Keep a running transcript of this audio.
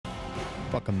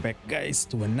Welcome back, guys,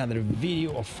 to another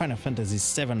video of Final Fantasy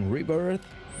VII Rebirth.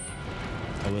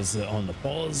 I was on the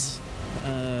pause.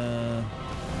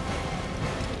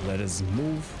 Let us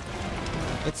move.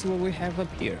 Let's see what we have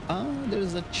up here.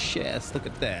 There's a chest. Look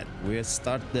at that. We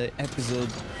start the episode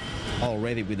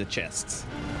already with the chests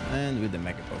and with the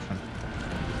megacorporation.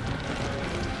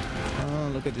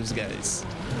 Look at these guys.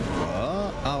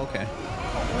 Okay.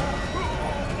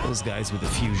 Those guys with the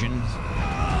fusion.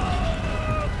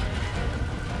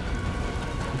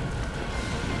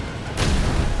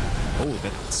 Oh,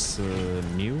 that's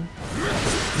new.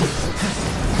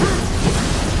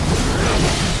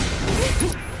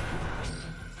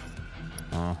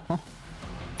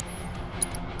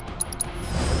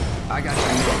 I got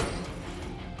you.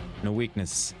 No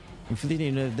weakness.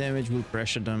 Inflicting enough damage will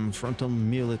pressure them. Frontal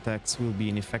melee attacks will be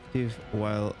ineffective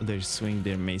while they swing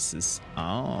their maces.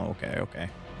 Oh, okay.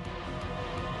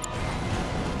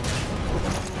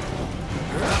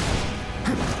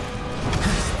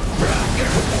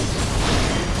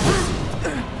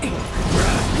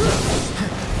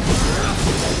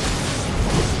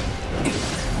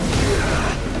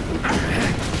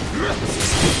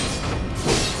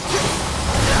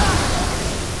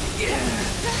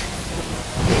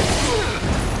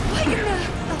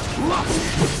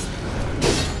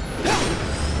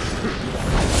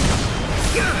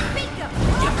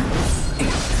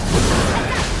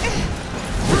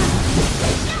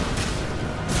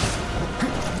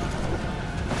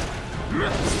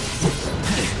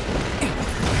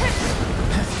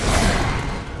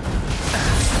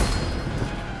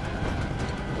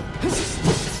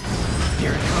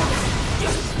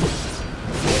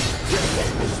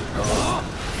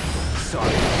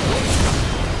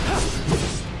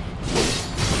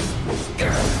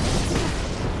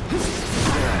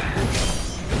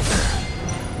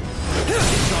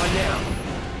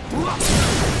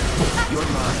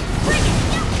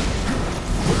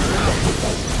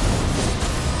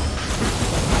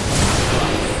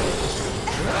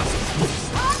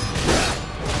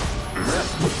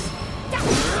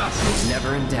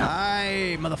 Never in doubt.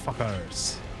 Aye,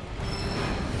 motherfuckers.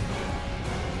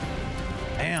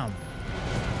 Damn.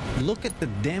 Look at the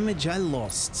damage I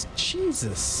lost.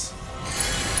 Jesus.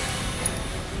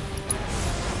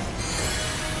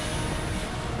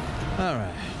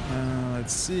 Alright.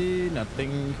 Let's see.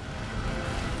 Nothing.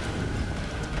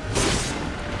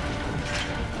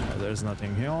 Oh, there's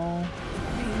nothing here.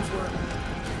 Means we're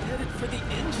headed for the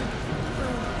engine.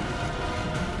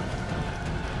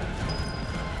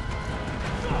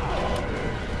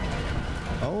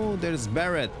 Oh, there's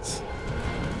Barret.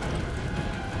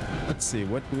 Let's see,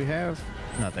 what do we have?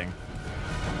 Nothing.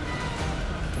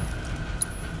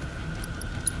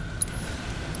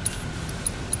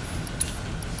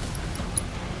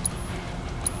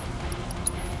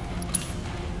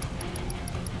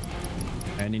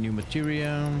 Any new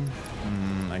material?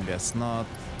 I guess not.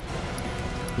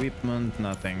 Equipment,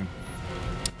 nothing.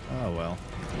 Oh well.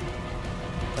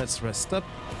 Let's rest up.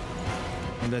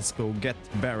 And let's go get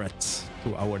Barret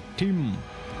to our team.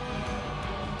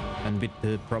 And beat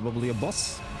probably a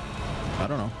boss? I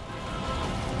don't know.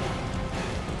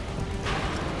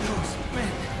 Those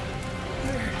men.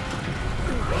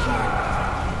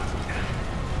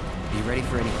 Be ready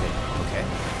for anything, okay?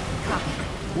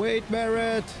 Wait,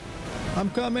 Barret!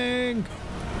 I'm coming!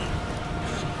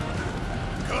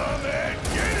 Come and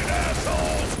get it,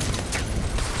 asshole!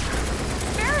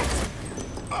 Barret!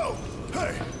 Oh,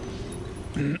 hey!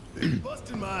 They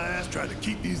busted my ass trying to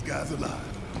keep these guys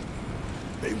alive.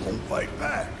 They won't fight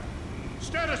back.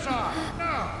 Stand aside,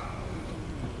 now!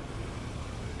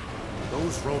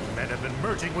 Those rogue men have been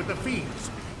merging with the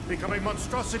fiends, becoming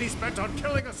monstrosities bent on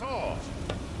killing us all.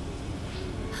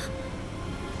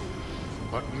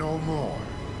 But no more.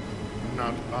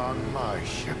 Not on my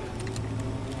ship.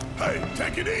 Hey,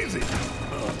 take it easy!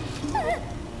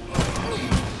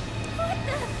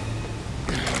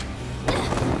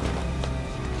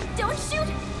 Don't shoot!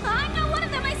 I'm not one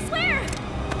of them, I swear!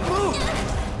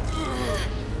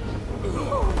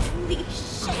 Holy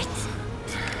shit!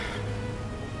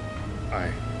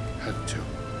 I had to.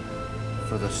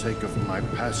 For the sake of my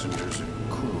passengers and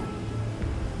crew.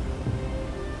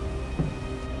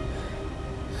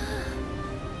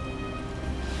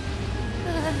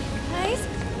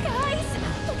 Guys!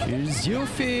 Look at Here's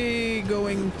Yuffie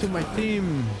going to my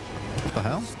team. What the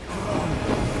hell?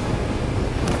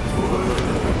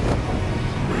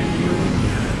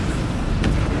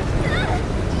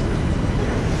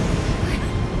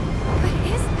 What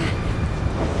is that?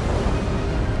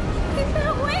 Keep it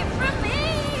away from me!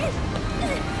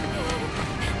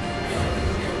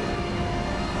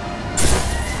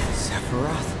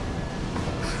 Sephiroth?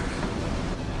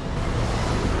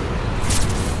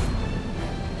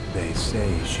 say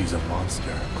she's a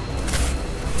monster.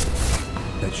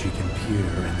 That she can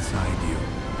peer inside you,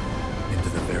 into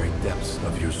the very depths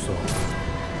of your soul.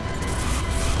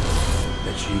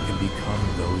 That she can become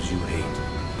those you hate,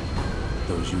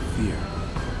 those you fear,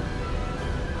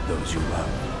 those you love.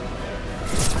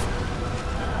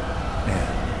 And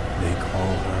they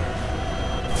call her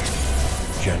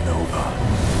Genova.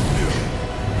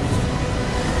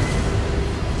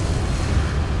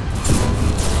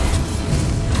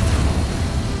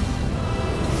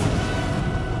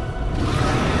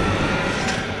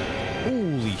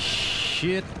 Holy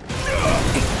shit.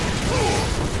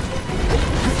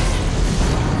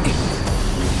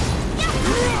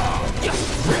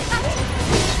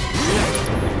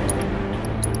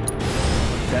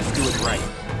 Let's do it right.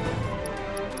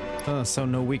 So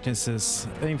no weaknesses.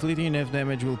 Inflicting enough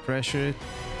damage will pressure it,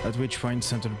 at which point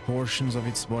certain portions of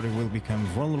its body will become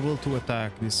vulnerable to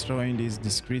attack. Destroying these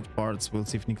discrete parts will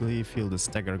significantly fill the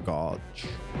stagger gauge.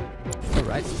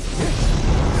 Alright.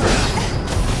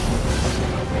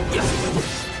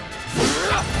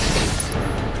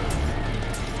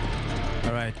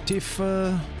 Alright,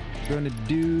 Tifa gonna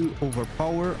do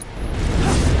overpower.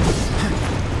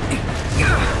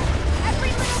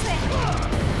 Every little bit.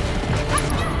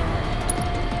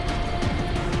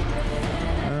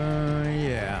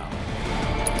 Yeah.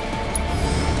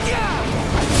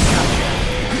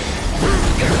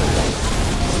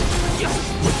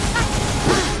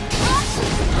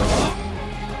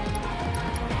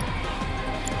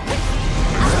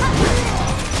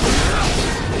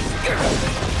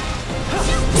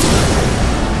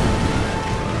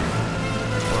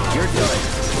 You're done.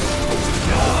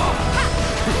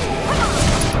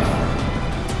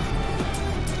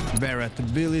 Barrett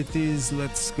abilities,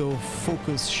 let's go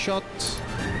focus shot.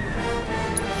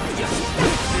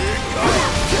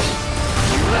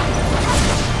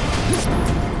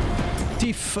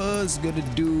 Tifa's gonna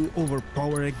do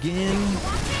overpower again.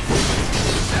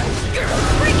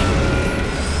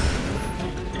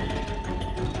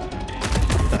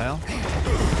 What the hell?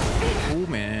 Oh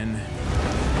man.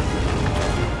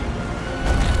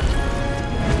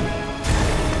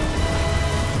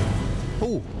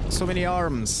 Oh, so many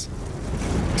arms.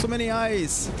 So many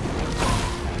eyes.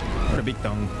 What a big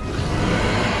tongue.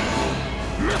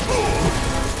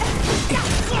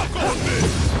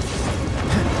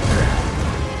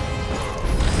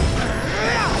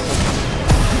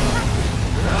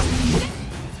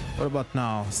 What about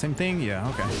now? Same thing? Yeah,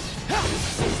 okay.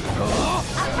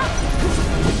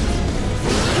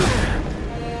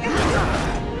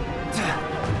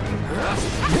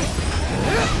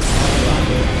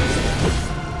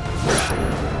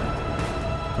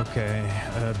 Okay,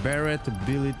 Barrett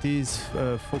abilities,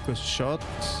 focus shot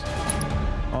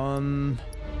on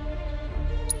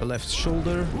the left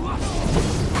shoulder.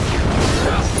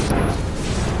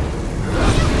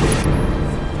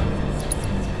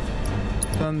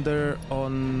 Thunder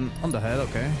on the head,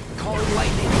 okay. Call it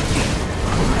lightning.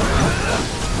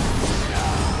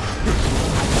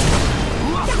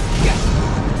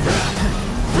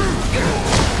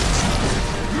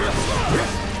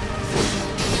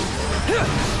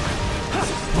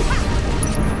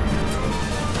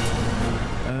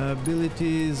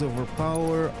 Abilities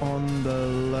overpower on the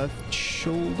left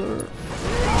shoulder.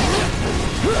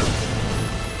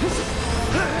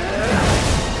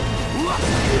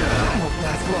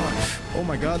 Oh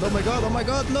my god, oh my god, oh my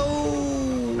god, no!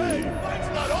 Hey, fight's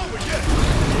not over yet!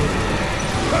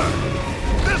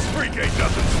 This freak ain't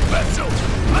nothing special!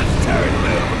 Let's tear it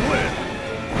down and win!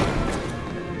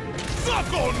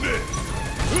 Suck on this!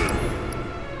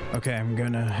 Okay, I'm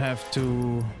gonna have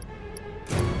to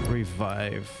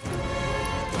revive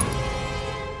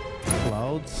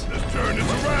Clouds. Let's turn this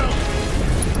around!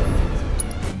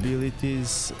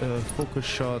 Abilities, focus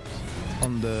shot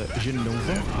on the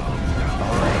Genova.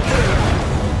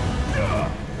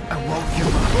 I won't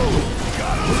give up.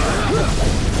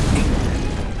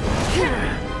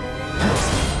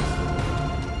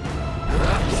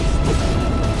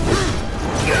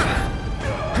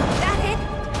 That hit.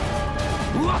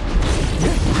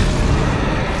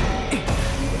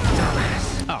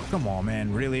 Oh, come on,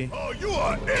 man, really? Oh, you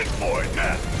are in for it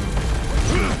now!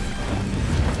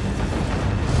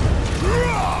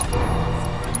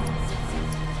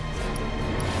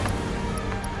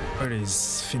 Where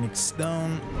is Phoenix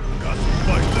down? Got some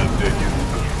fight left in you.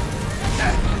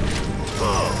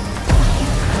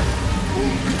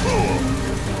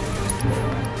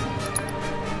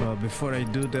 Well, before I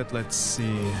do that, let's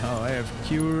see. Oh, I have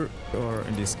Cure, or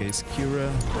in this case,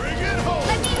 Cura. Bring it home!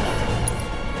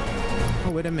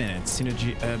 Oh, wait a minute.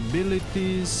 Synergy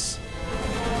abilities.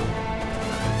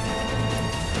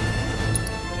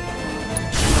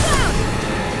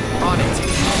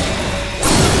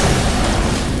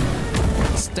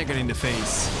 Stagger in the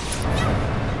face.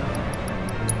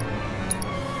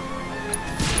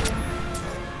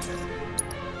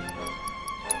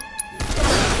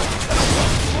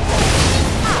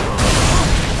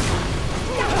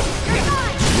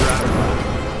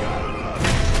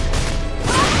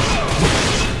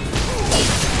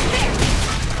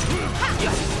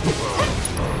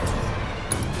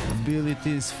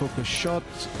 Abilities, focus shot.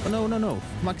 Oh, no, no, no.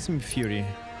 Maximum Fury.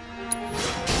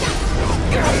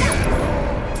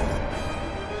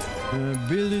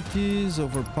 Abilities,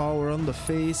 overpower on the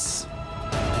face.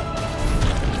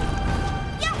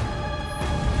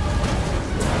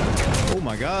 Oh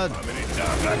my god.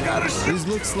 This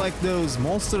looks like those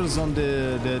monsters on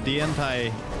the anti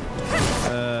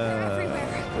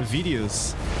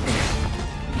videos.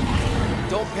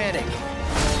 Don't panic.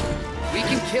 We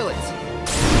can kill it.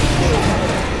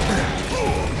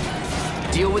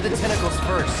 Deal with the tentacles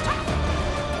first.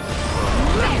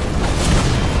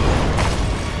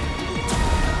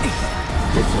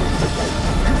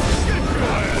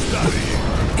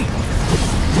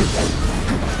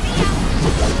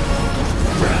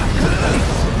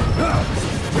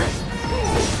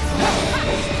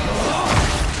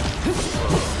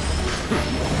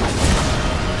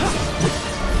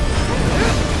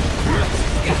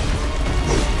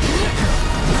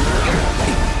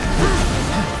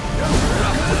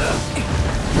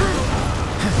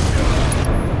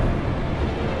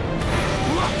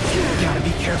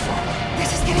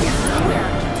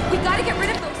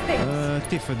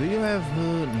 Tifa, do you have...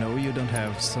 no, you don't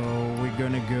have, so we're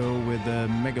gonna go with the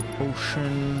Mega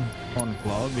Potion on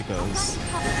Cloud, because...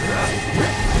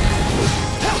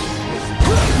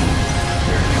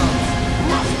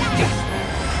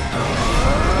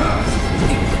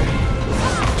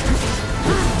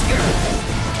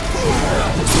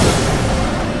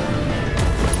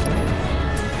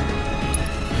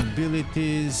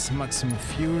 Abilities, Maximum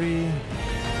Fury...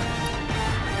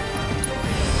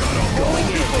 Going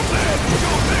in.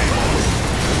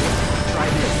 Try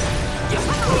this.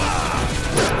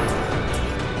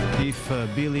 If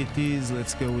abilities,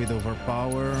 let's go with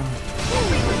Overpower.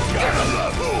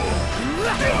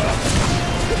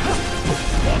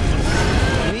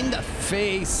 In the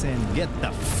face and get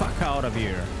the fuck out of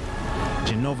here.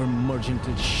 Genova merchant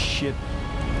and shit.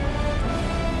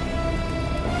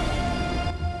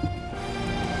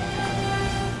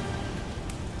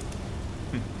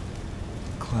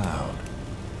 Cloud,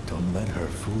 don't let her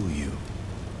fool you.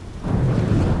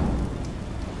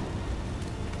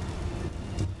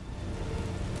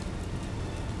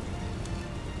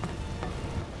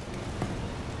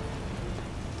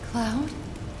 Cloud?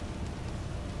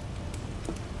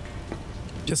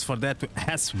 Just for that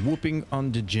ass whooping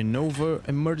on the Genova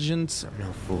emergence, I'm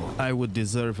no fool. I would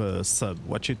deserve a sub.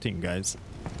 What you think, guys?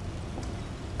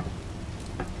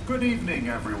 Good evening,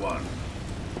 everyone.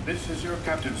 This is your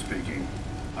captain speaking.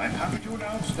 I'm happy to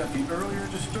announce that the earlier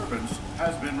disturbance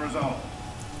has been resolved.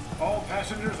 All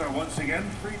passengers are once again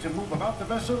free to move about the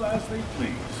vessel as they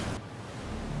please.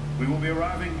 We will be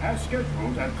arriving as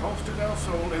scheduled at Costa del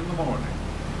Sol in the morning.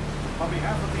 On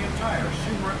behalf of the entire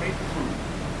Shinra 8 crew,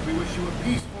 we wish you a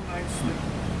peaceful night's sleep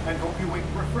and hope you wake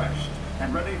refreshed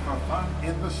and ready for fun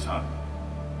in the sun.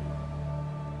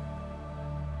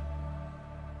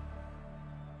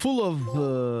 Full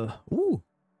of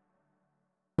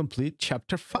complete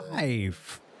chapter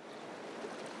 5.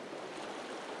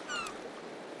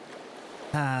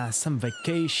 Some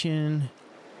vacation,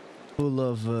 full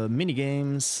of mini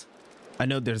games. I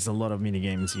know there's a lot of mini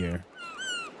games here.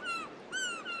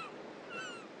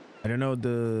 I don't know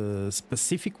the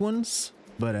specific ones,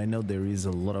 but I know there is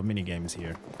a lot of mini games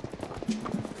here.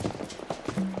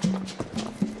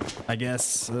 I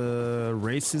guess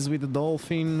races with the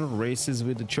dolphin, races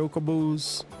with the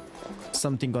chocobos,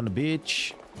 something on the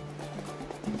beach.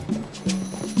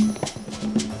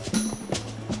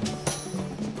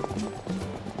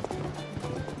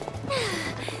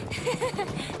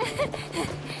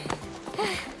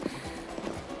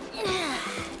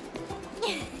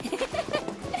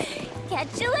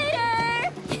 Catch you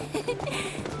later!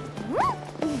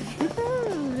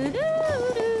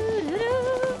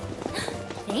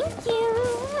 Thank you!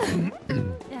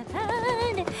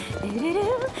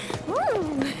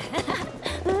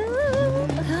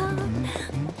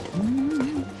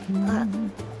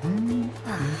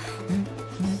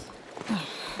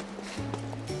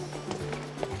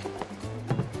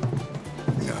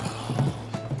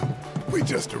 We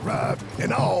just arrived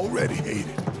and I already hate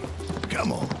it.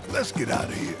 Come on, let's get out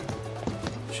of here.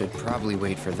 Should probably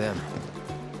wait for them.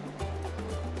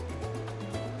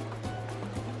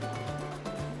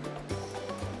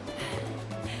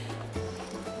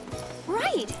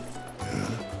 Right!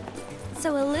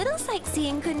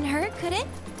 sightseeing couldn't hurt, could it?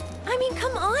 I mean,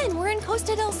 come on, we're in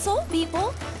Costa del Sol,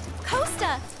 people.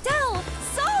 Costa del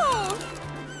Sol!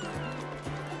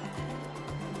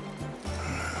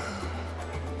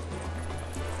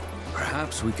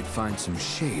 Perhaps we could find some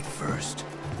shade first.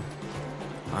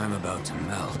 I'm about to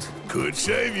melt. Could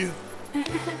shave you.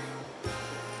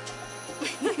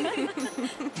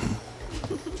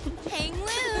 Hang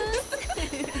loose!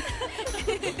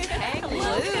 Hang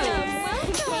loose!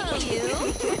 Welcome!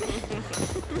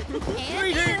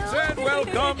 Greetings and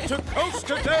welcome to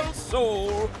Costa del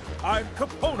Sol. I'm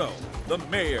Capono, the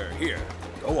mayor here.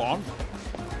 Go on.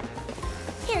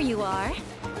 Here you are.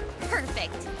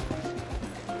 Perfect.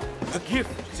 A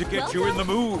gift to get you in the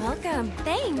mood. Welcome.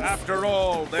 Thanks. After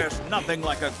all, there's nothing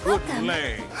like a good Welcome.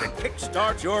 lay to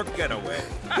kickstart your getaway.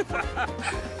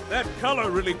 That color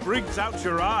really brings out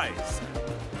your eyes.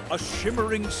 A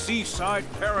shimmering seaside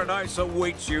paradise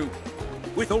awaits you,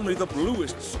 with only the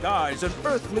bluest skies and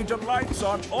earthly delights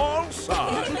on all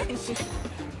sides.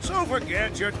 So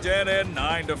forget your dead-end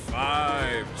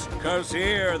 9-to-5s, 'cause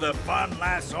here the fun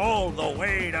lasts all the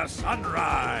way to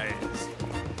sunrise.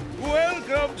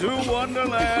 Welcome to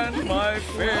Wonderland, my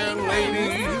fair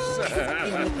ladies.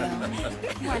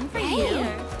 One for you.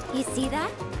 You see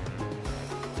that?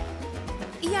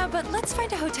 Yeah, but let's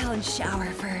find a hotel and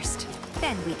shower first.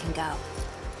 Then we can go.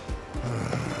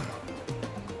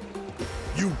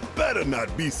 You better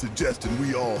not be suggesting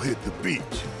we all hit the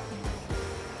beach.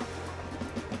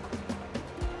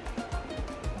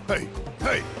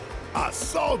 Hey, I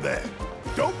saw that.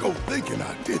 Don't go thinking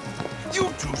I didn't. You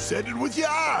two said it with your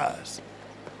eyes.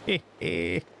 The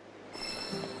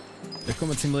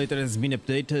combat simulator has been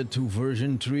updated to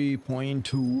version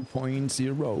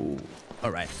 3.2.0.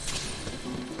 Alright.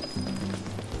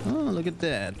 Oh, look at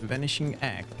that. Vanishing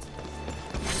Act.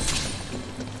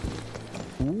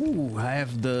 Ooh, I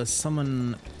have the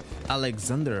summon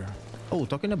Alexander. Oh,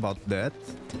 talking about that,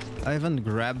 I haven't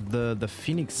grabbed the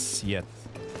Phoenix yet.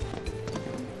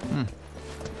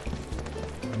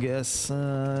 Guess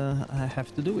I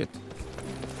have to do it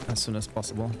as soon as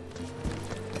possible.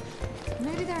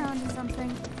 Maybe they're onto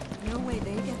something. No way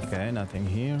they get. Okay, nothing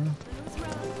here.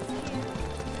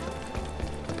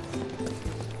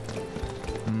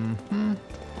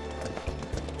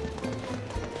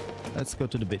 Let's go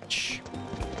to the beach.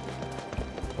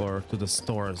 Or to the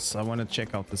stores. I want to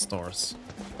check out the stores.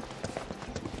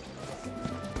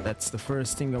 That's the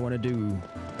first thing I want to do.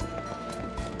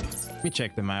 Let me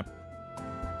check the map.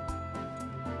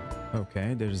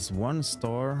 Okay, there's one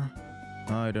store.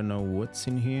 I don't know what's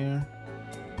in here.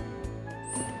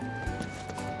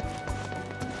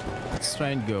 Let's try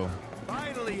and go.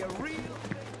 Finally, a real.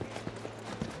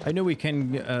 I know we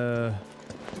can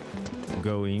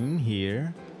go in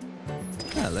here.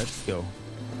 Yeah, let's go.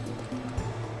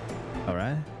 All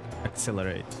right,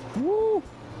 accelerate. Woo!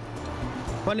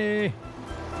 Funny.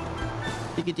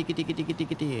 Tiki tiki tiki tiki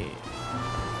tiki tiki.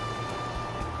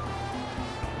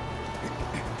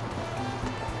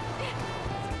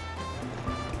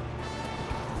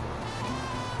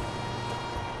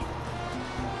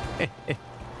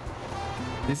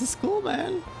 This is cool,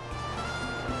 man.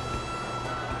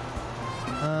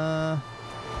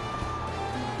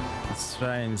 Let's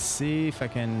try and see if I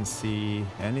can see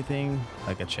anything,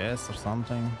 like a chest or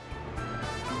something.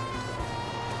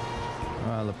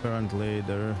 Well, apparently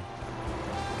there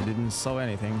didn't saw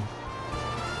anything.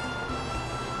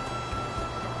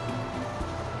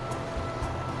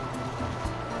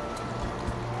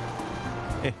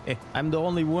 I'm the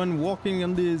only one walking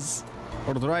on this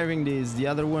or driving this. The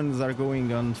other ones are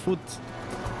going on foot.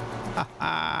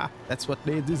 Haha, that's what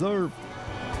they deserve.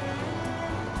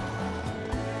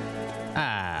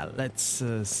 Let's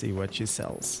see what she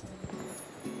sells.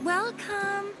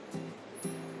 Welcome.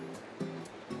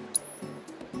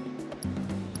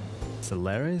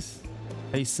 Solaris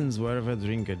hastens wherever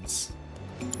drinks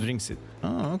it.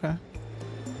 Oh, okay.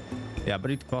 Yeah, but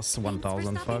it costs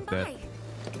 1,000. Fuck that.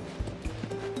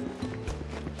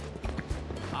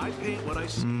 I paint what I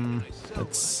see. And I sell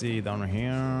Let's see down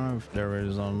here if there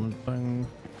is anything.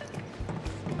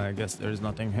 I guess there is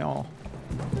nothing here.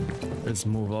 Let's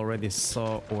move. Already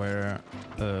saw where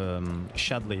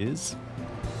Shadley is.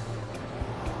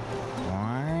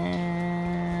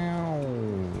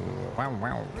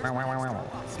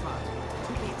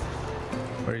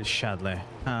 Where is Shadley?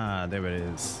 Ah, there it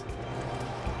is.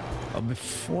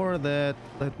 Before that,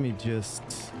 let me just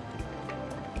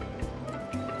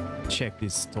check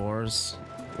these stores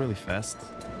really fast.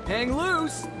 Hang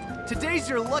loose! Today's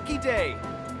your lucky day.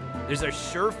 There's a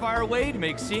surefire way to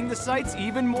make seeing the sights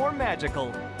even more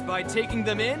magical by taking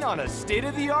them in on a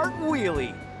state-of-the-art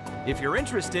wheelie. If you're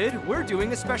interested, we're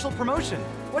doing a special promotion.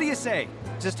 What do you say?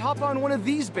 Just hop on one of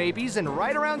these babies and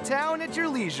ride around town at your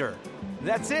leisure.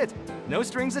 That's it. No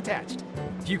strings attached.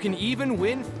 You can even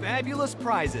win fabulous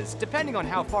prizes, depending on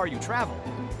how far you travel.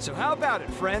 So how about it,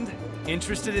 friend?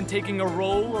 Interested in taking a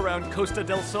roll around Costa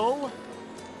del Sol?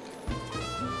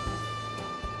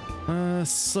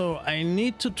 So I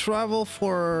need to travel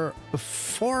for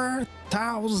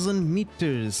 4,000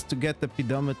 meters to get the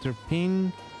pedometer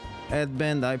pin,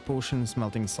 headband, eye potion,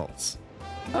 smelting salts.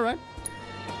 All right.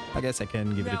 I guess I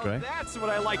can give it a try. That's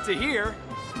what I like to hear.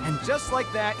 And just like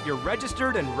that, you're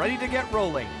registered and ready to get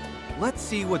rolling. Let's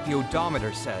see what the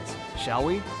odometer says, shall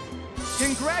we?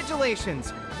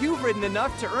 Congratulations! You've ridden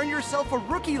enough to earn yourself a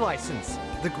rookie license.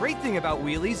 The great thing about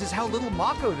wheelies is how little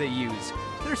Mako they use.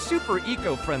 They're super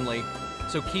eco-friendly.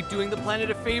 So keep doing the planet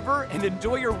a favor and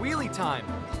enjoy your wheelie time.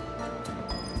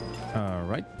 All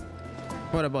right.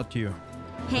 What about you?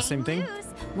 The same thing?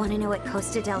 Want to know what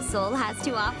Costa del Sol has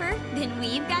to offer? Then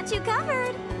we've got you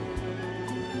covered.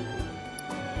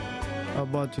 How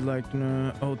about you like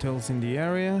hotels in the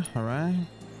area? All right.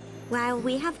 While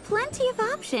we have plenty of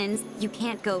options, you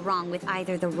can't go wrong with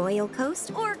either the Royal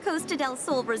Coast or Costa del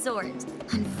Sol Resort.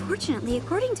 Unfortunately,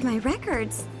 according to my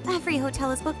records, every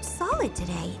hotel is booked solid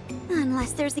today.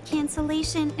 Unless there's a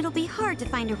cancellation, it'll be hard to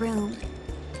find a room.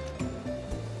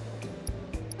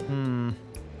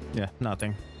 Yeah,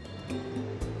 nothing.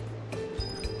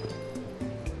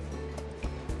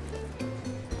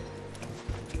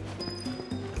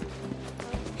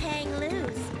 Hang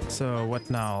loose. So what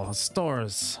now?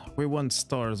 Stores. We want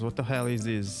stores. What the hell is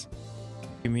this?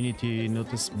 Community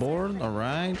notice board. All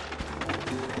right.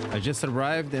 I just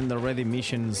arrived and already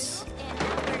missions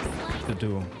to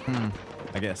do.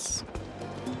 I guess.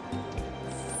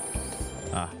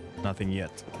 Ah, nothing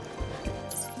yet.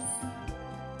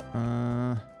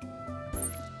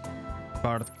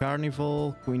 Card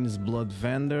Carnival, Queen's Blood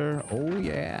Vendor. Oh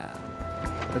yeah.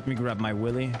 Let me grab my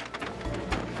willy.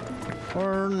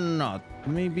 Or not.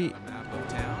 Maybe.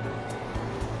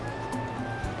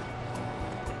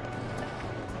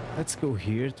 Let's go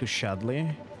here to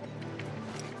Shadley.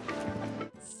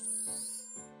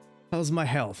 How's my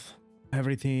health?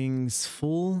 Everything's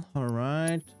full. All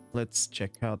right. Let's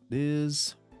check out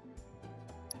this.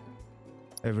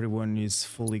 Everyone is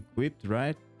fully equipped,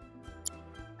 right?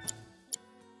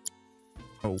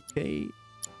 Okay.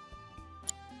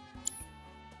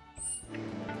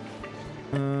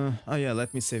 Oh yeah,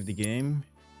 let me save the game.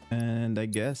 And I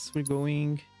guess we're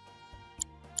going...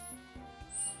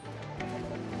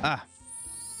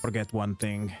 forget one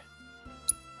thing.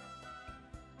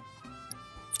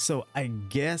 So I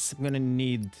guess I'm gonna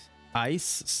need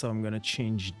ice, so I'm gonna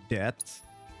change that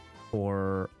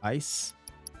for ice.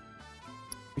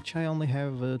 Which I only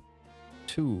have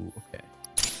 2. Okay.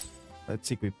 Let's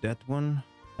equip that one.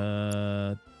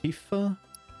 Tifa,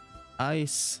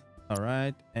 ice.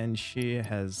 Alright, and she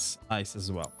has ice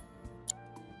as well.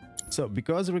 So,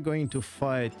 because we're going to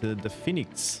fight the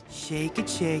Phoenix. Shake it,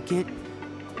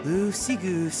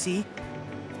 loosey-goosey.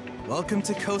 Welcome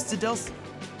to Costa del Sol.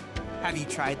 Have you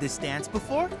tried this dance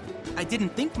before? I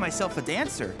didn't think myself a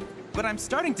dancer, but I'm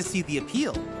starting to see the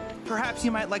appeal. Perhaps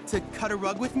you might like to cut a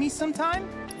rug with me sometime?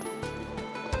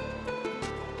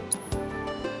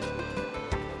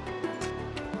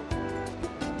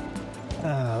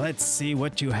 Let's see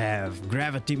what you have.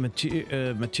 Gravity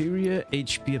materia,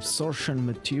 HP absorption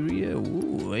materia,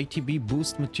 ooh, ATB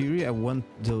boost materia. I want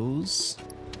those.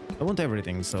 I want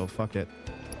everything, so fuck it.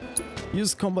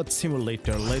 Use combat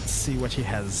simulator. Let's see what he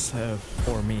has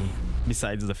for me,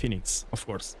 besides the Phoenix, of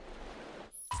course.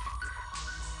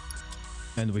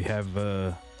 And we have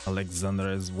Alexander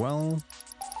as well.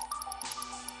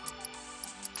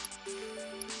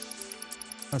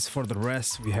 As for the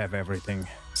rest, we have everything.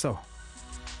 So,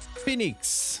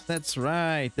 Phoenix. That's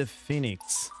right, the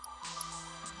Phoenix.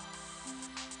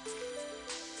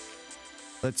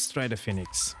 Let's try the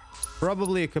Phoenix.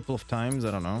 Probably a couple of times,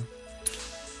 I don't know.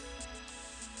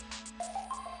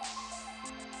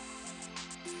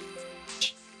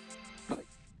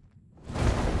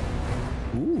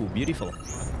 Ooh, beautiful.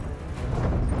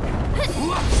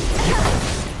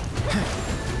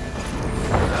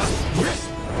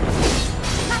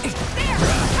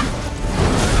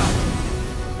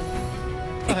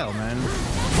 Hell, man.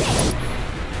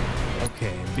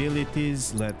 Okay,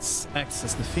 abilities. Let's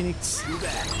access the Phoenix.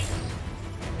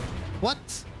 What?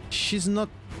 She's not...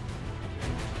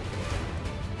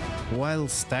 While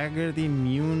staggered,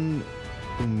 immune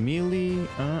to melee.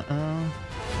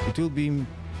 It will be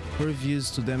impervious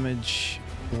to damage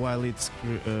while its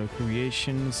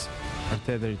creations are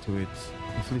tethered to it.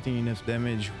 inflicting enough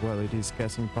damage while it is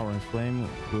casting Power and Flame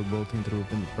will both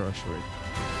interrupt and pressure it.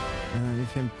 And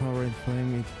if Power and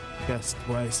Flame it casts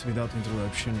twice without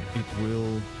interruption, it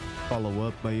will follow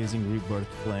up by using Rebirth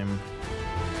Flame.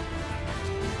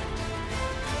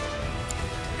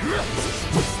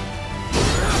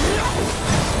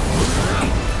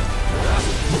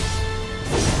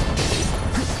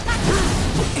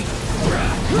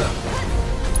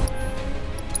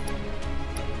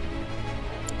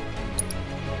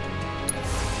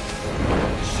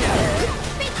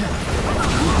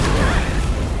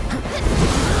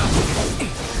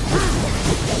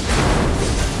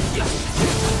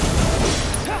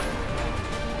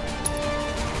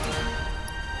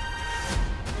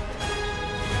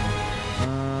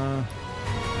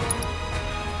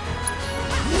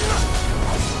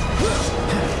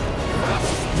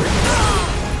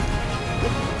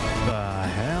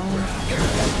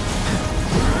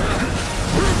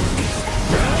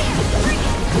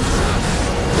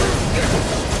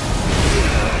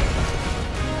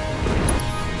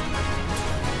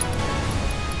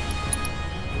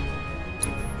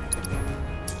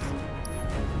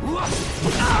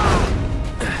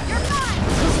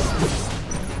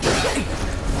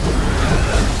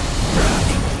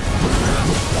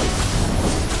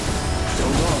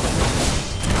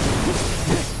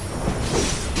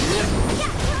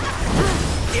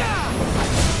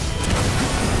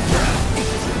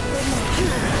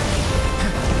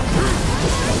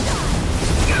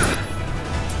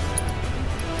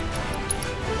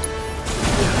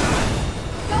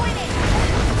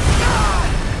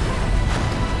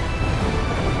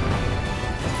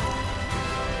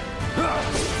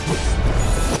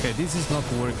 This is not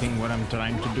working what I'm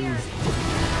trying to do.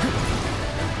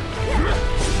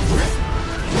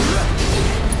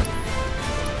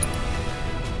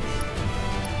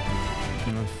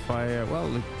 Fire,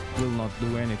 well, it will not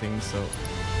do anything, so...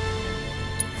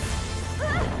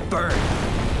 Burn!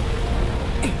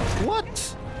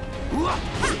 What?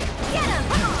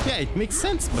 Yeah, it makes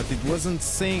sense, but it wasn't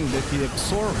saying that he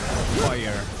absorbed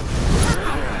fire.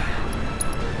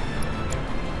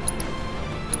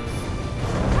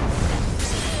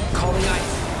 Calling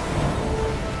ice.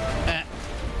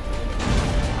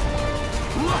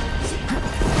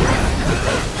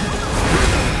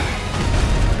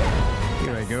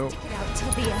 Here I go. Stick it out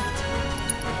till the end.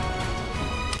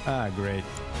 Ah, great.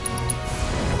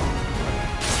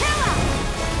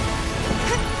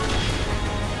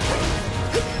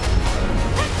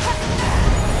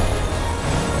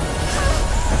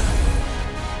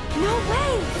 No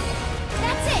way!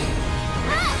 That's it!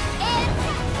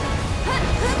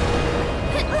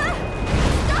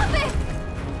 Stop it!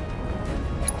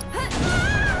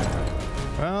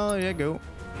 Well, there you go.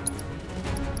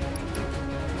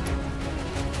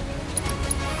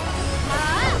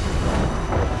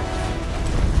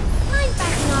 I'm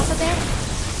backing off a bit.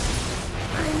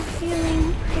 I'm feeling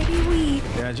pretty weak.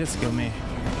 Yeah, just kill me.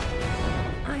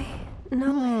 I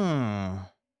know.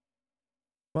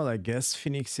 Well, I guess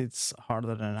Phoenix it's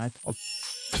harder than I thought.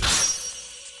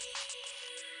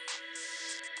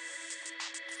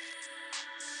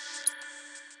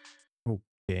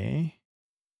 Okay.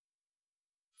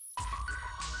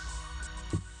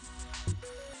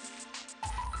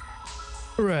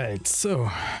 Right, so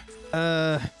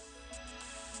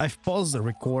I've paused the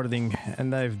recording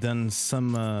and I've done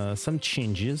some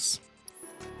changes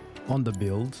on the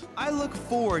build. I look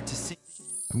forward to seeing.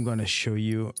 I'm gonna show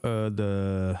you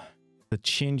the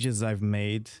changes I've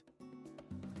made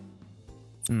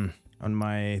on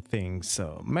my thing.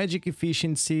 So magic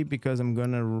efficiency, because I'm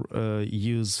gonna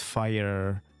use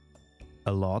fire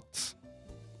a lot.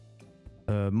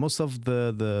 Most of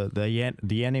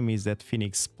the enemies that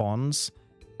Phoenix spawns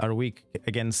are weak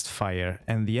against fire,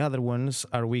 and the other ones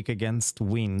are weak against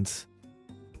wind.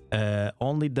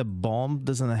 Only the bomb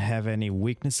doesn't have any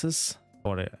weaknesses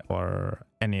or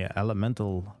any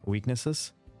elemental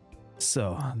weaknesses.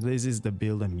 So this is the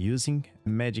build I'm using: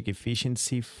 magic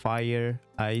efficiency, fire,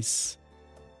 ice,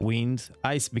 wind.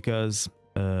 Ice because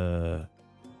the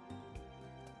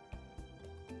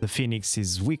Phoenix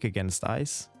is weak against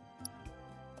ice.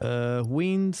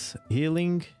 Wind,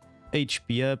 healing,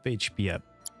 HP up, HP up.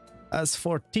 As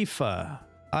for Tifa,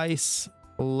 ice,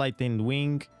 lightning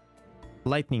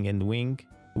and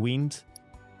wind,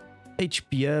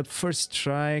 HP up, first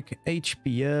strike,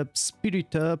 HP up,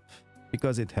 spirit up,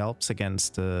 because it helps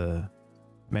against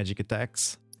magic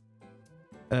attacks.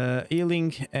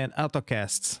 Healing and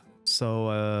autocasts.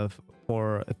 So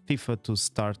for Tifa to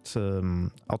start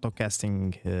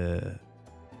autocasting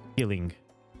healing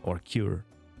or cure.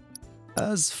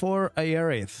 As for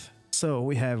Aerith, so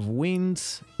we have wind,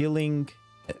 healing,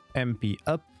 MP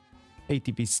up,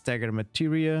 ATP stagger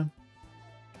materia,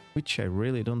 which I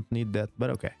really don't need that, but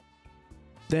okay.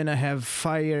 Then I have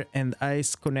fire and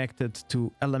ice connected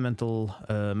to elemental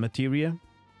materia.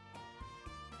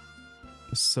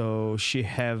 So she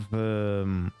have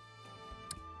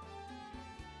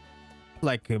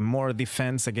like more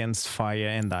defense against fire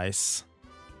and ice.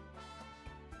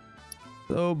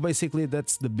 So basically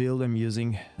that's the build I'm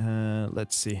using.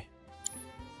 Let's see.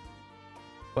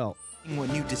 Well, what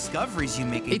new discoveries you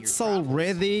make? It's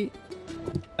already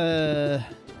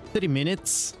 30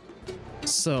 minutes.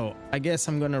 So I guess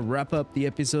I'm gonna wrap up the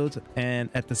episode, and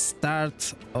at the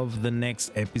start of the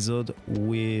next episode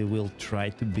we will try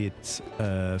to beat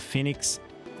Phoenix,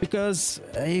 because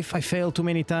if I fail too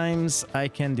many times I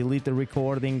can delete the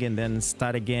recording and then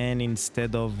start again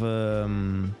instead of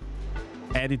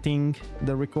editing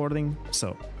the recording.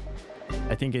 So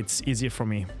I think it's easier for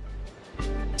me.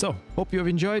 So hope you have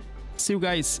enjoyed. See you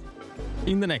guys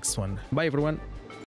in the next one. Bye everyone.